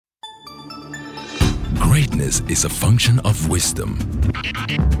Greatness is a function of wisdom.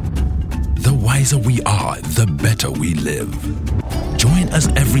 The wiser we are, the better we live. Join us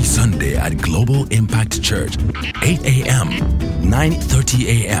every Sunday at Global Impact Church, 8 a.m., 9:30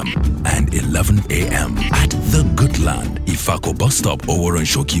 a.m., and 11 a.m. at The Good Land, Ifako Bus Stop,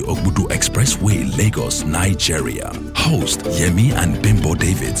 Oworonshoki Ogbudu Expressway, Lagos, Nigeria. Host Yemi and Bimbo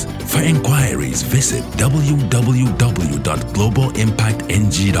Davids. For inquiries, visit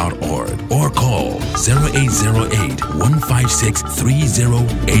www.globalimpactng.org or call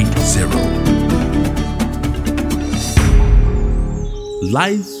 0808-156-3080.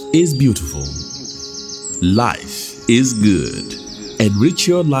 Life is beautiful. Life is good. Enrich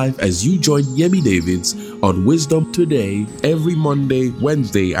your life as you join Yemi Davids on Wisdom Today every Monday,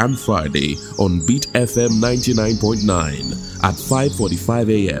 Wednesday, and Friday on Beat FM 99.9 at 5:45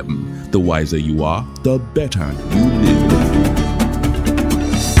 a.m. The wiser you are, the better you live.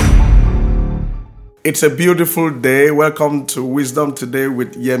 It's a beautiful day. Welcome to Wisdom Today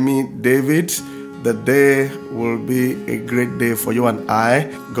with Yemi Davids. The day will be a great day for you and I.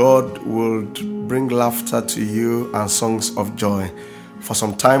 God will bring laughter to you and songs of joy. For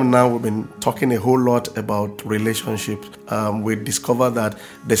some time now, we've been talking a whole lot about relationships. We discovered that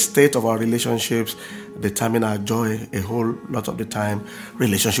the state of our relationships determine our joy a whole lot of the time.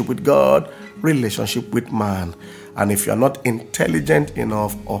 Relationship with God, relationship with man. And if you're not intelligent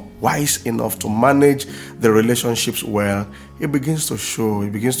enough or wise enough to manage the relationships well, it begins to show.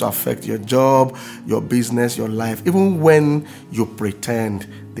 It begins to affect your job, your business, your life. Even when you pretend,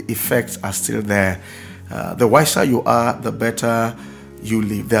 the effects are still there. The wiser you are, the better you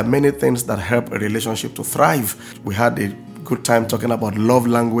live. There are many things that help a relationship to thrive. We had a good time talking about love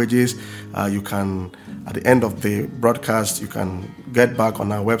languages. You can, at the end of the broadcast, you can get back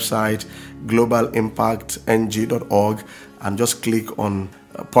on our website, globalimpactng.org, and just click on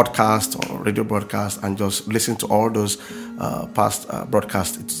podcast or radio broadcast and just listen to all those past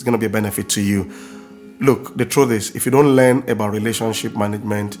broadcasts. It's going to be a benefit to you. Look, the truth is, if you don't learn about relationship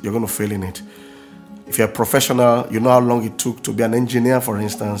management, you're going to fail in it. If you're a professional, you know how long it took to be an engineer, for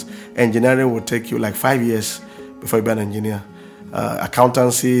instance. Engineering will take you like 5 years before you be an engineer.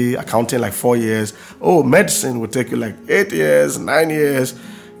 Accounting like 4 years. Medicine will take you like 8 years, 9 years.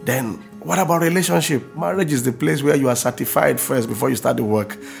 Then what about relationship? Marriage is the place where you are certified first before you start the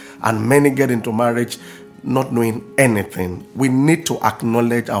work. And many get into marriage not knowing anything. We need to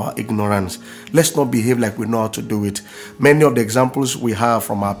acknowledge our ignorance. Let's not behave like we know how to do it. Many of the examples we have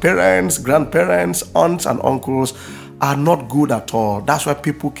from our parents, grandparents, aunts and uncles are not good at all. That's why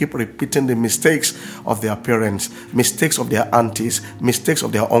people keep repeating the mistakes of their parents, mistakes of their aunties, mistakes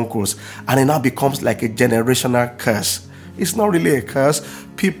of their uncles, and it now becomes like a generational curse. It's not really a curse.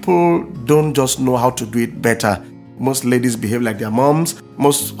 People don't just know how to do it better. Most ladies behave like their moms.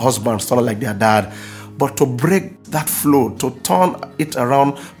 Most husbands sound like their dad. But to break that flow, to turn it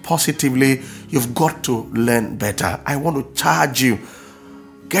around positively, you've got to learn better. I want to charge you.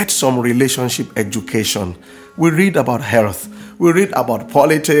 Get some relationship education. We read about health. We read about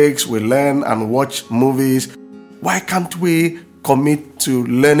politics. We learn and watch movies. Why can't we commit to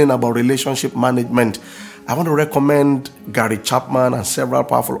learning about relationship management? I want to recommend Gary Chapman and several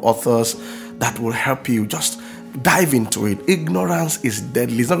powerful authors that will help you. Just dive into it. Ignorance is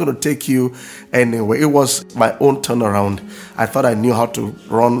deadly. It's not going to take you anywhere. It was my own turnaround. I thought I knew how to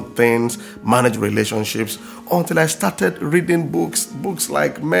run things, manage relationships, until I started reading books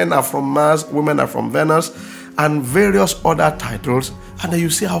like Men Are From Mars, Women Are From Venus, and various other titles. And then you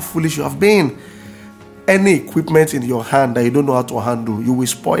see how foolish you have been. Any equipment in your hand that you don't know how to handle, you will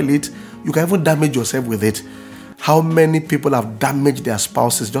spoil it. You can even damage yourself with it. How many people have damaged their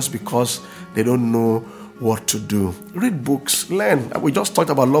spouses just because they don't know what to do? Read books, learn. We just talked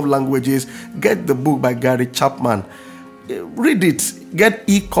about love languages. Get the book by Gary Chapman. Read it. Get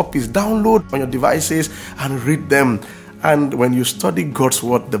e-copies. Download on your devices and read them. And when you study God's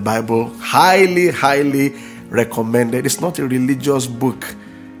word, the Bible, highly, highly recommended. It's not a religious book.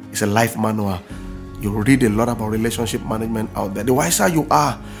 It's a life manual. You read a lot about relationship management out there. The wiser you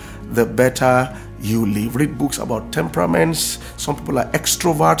are, the better you live. Read books about temperaments. Some people are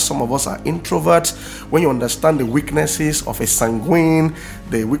extroverts, some of us are introverts. When you understand the weaknesses of a sanguine,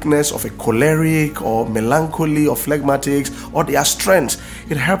 the weakness of a choleric or melancholy or phlegmatics, or their strengths,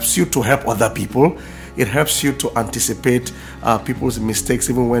 it helps you to help other people. It helps you to anticipate people's mistakes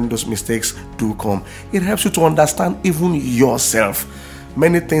even when those mistakes do come. It helps you to understand even yourself.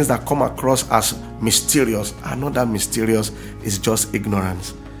 Many things that come across as mysterious are not that mysterious. It's just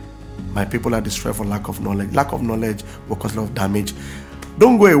ignorance. My people are destroyed for lack of knowledge. Lack of knowledge will cause a lot of damage.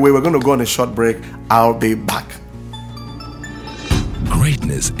 Don't go away. We're going to go on a short break. I'll be back.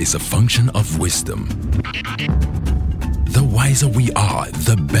 Greatness is a function of wisdom. The wiser we are,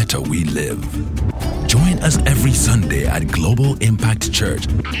 the better we live. Join us every Sunday at Global Impact Church,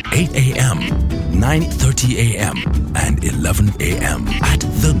 8 a.m., 9:30 a.m., and 11 a.m. at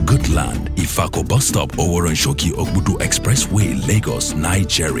The Good Land, Ifako Bus Stop, Oworonshoki Ogbudu Expressway, Lagos,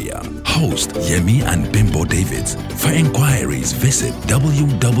 Nigeria. Host Yemi and Bimbo Davids. For inquiries, visit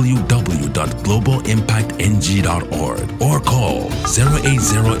www.globalimpactng.org or call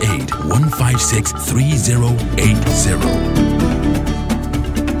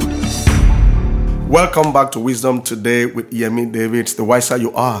 0808-156-3080. Welcome back to Wisdom Today with Yemi Davids. The wiser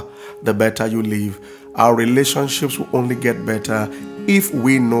you are, the better you live. Our relationships will only get better if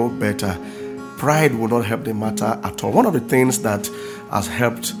we know better. Pride will not help the matter at all. One of the things that has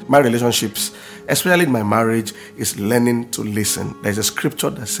helped my relationships, especially in my marriage, is learning to listen. There's a scripture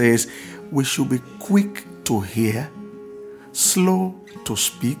that says we should be quick to hear, slow to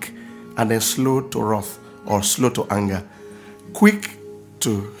speak, and then slow to wrath or slow to anger. Quick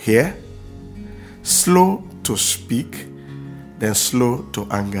to hear, slow to speak, then slow to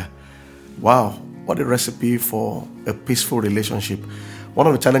anger. Wow, what a recipe for a peaceful relationship. One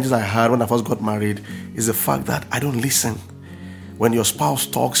of the challenges I had when I first got married is the fact that I don't listen. When your spouse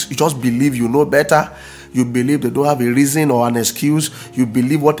talks, you just believe you know better. You believe they don't have a reason or an excuse. You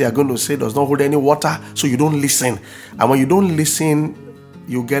believe what they are going to say does not hold any water, so you don't listen. And when you don't listen,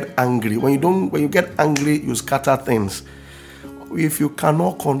 you get angry. When you get angry, you scatter things. If you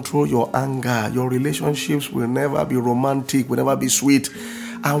cannot control your anger, your relationships will never be romantic, will never be sweet.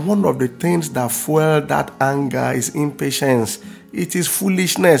 And one of the things that fuel that anger is impatience. It is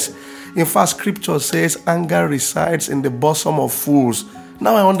foolishness. In fact, scripture says anger resides in the bosom of fools.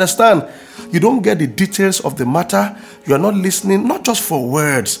 Now I understand. You don't get the details of the matter. You are not listening, not just for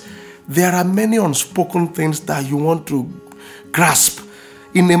words. There are many unspoken things that you want to grasp.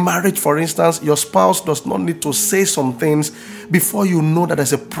 In a marriage, for instance, your spouse does not need to say some things before you know that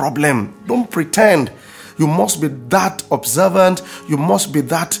there's a problem. Don't pretend. You must be that observant. You must be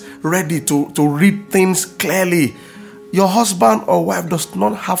that ready to read things clearly. Your husband or wife does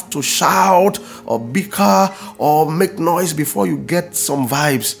not have to shout or bicker or make noise before you get some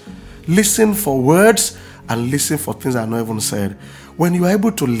vibes. Listen for words and listen for things that are not even said. When you are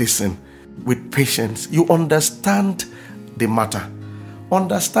able to listen with patience, you understand the matter.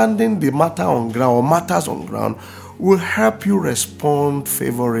 Understanding the matter on ground or matters on ground will help you respond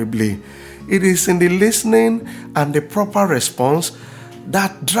favorably. It is in the listening and the proper response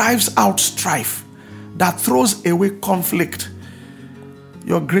that drives out strife, that throws away conflict.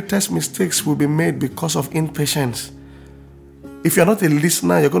 Your greatest mistakes will be made because of impatience. If you're not a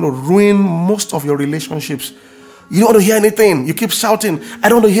listener, you're going to ruin most of your relationships. You don't want to hear anything. You keep shouting, I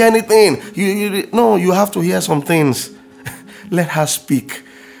don't want to hear anything. No, you have to hear some things. Let her speak.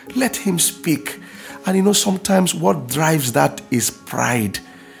 Let him speak. And sometimes what drives that is pride.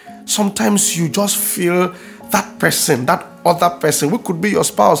 Sometimes you just feel that person, that other person, who could be your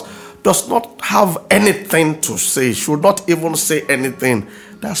spouse, does not have anything to say, should not even say anything.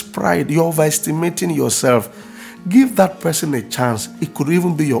 That's pride. You're overestimating yourself. Give that person a chance. It could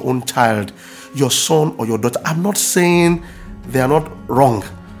even be your own child, your son or your daughter. I'm not saying they are not wrong,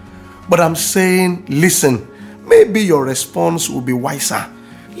 but I'm saying listen. Maybe your response will be wiser.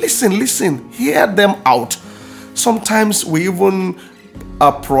 Listen, hear them out. Sometimes we even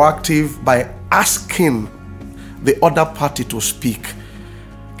are proactive by asking the other party to speak.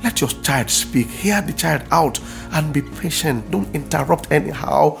 Let your child speak. Hear the child out and be patient. Don't interrupt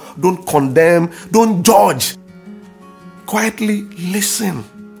anyhow. Don't condemn. Don't judge. Quietly listen.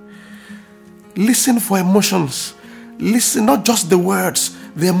 Listen for emotions. Listen, not just the words,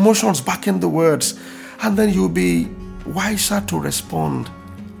 the emotions backing the words. And then you'll be wiser to respond.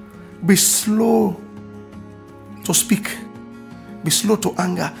 Be slow to speak. Be slow to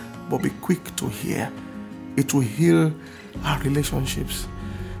anger, but be quick to hear. It will heal our relationships.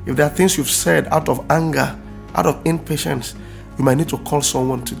 If there are things you've said out of anger, out of impatience, you might need to call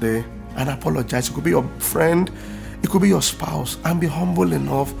someone today and apologize. It could be your friend, it could be your spouse, and be humble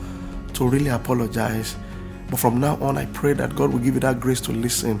enough to really apologize. But from now on, I pray that God will give you that grace to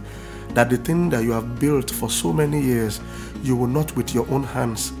listen, that the thing that you have built for so many years, you will not with your own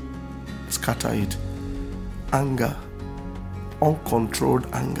hands scatter it. Anger, uncontrolled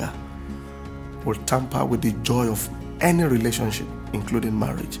anger, will tamper with the joy of any relationship, including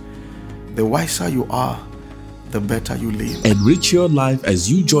marriage. The wiser you are, the better you live. Enrich your life as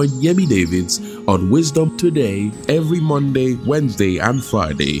you join Yemi Davids on Wisdom Today every Monday, Wednesday, and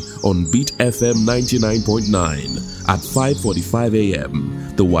Friday on Beat FM 99.9 at 5:45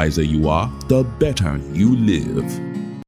 a.m. The wiser you are, the better you live.